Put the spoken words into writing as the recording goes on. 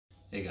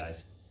Hey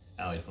guys,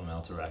 Ali from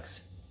ALTA.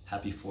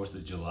 Happy 4th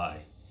of July.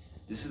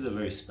 This is a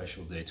very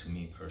special day to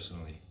me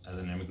personally. As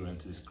an immigrant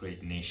to this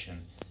great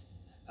nation,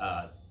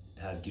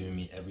 has given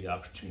me every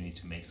opportunity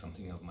to make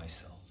something of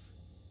myself.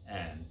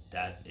 And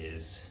that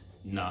is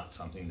not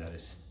something that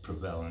is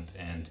prevalent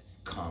and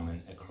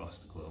common across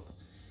the globe.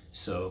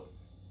 So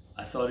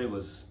I thought it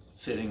was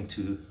fitting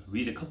to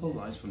read a couple of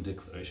lines from the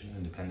Declaration of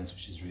Independence,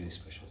 which is really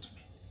special to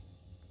me.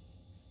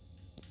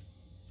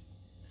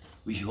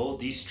 We hold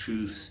these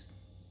truths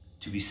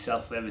to be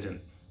self-evident,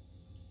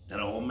 that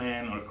all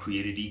men are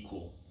created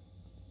equal,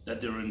 that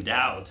they're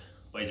endowed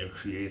by their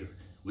Creator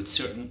with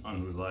certain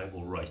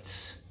unreliable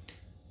rights,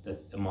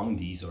 that among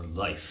these are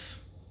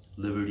life,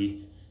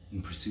 liberty,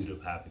 and pursuit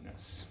of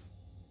happiness.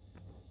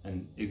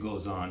 And it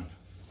goes on.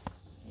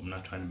 I'm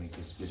not trying to make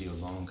this video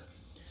long,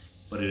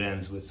 but it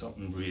ends with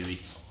something really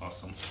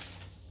awesome.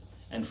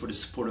 And for the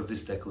support of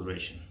this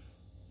declaration,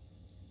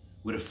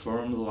 with a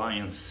firm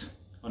reliance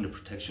on the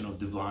protection of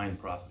divine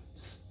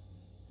providence,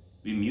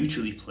 we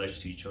mutually pledge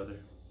to each other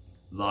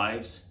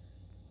lives,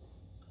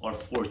 our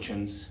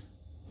fortunes,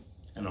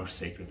 and our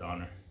sacred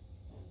honor.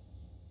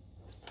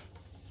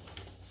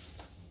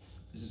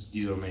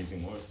 These are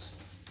amazing words.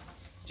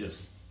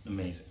 Just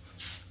amazing.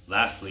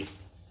 Lastly,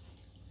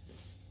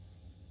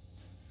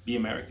 be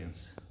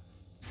Americans.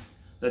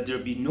 Let there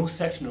be no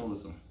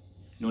sectionalism,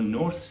 no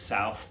north,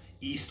 south,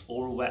 east,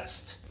 or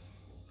west.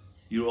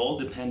 You're all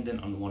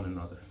dependent on one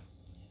another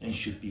and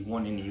should be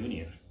one in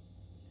union.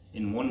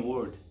 In one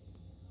word,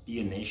 be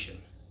a nation.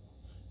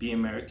 Be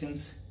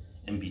Americans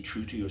and be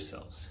true to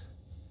yourselves.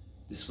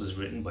 This was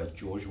written by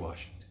George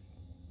Washington.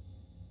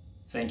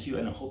 Thank you,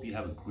 and I hope you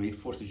have a great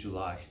 4th of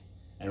July.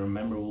 And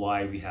remember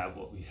why we have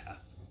what we have.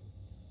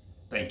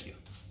 Thank you.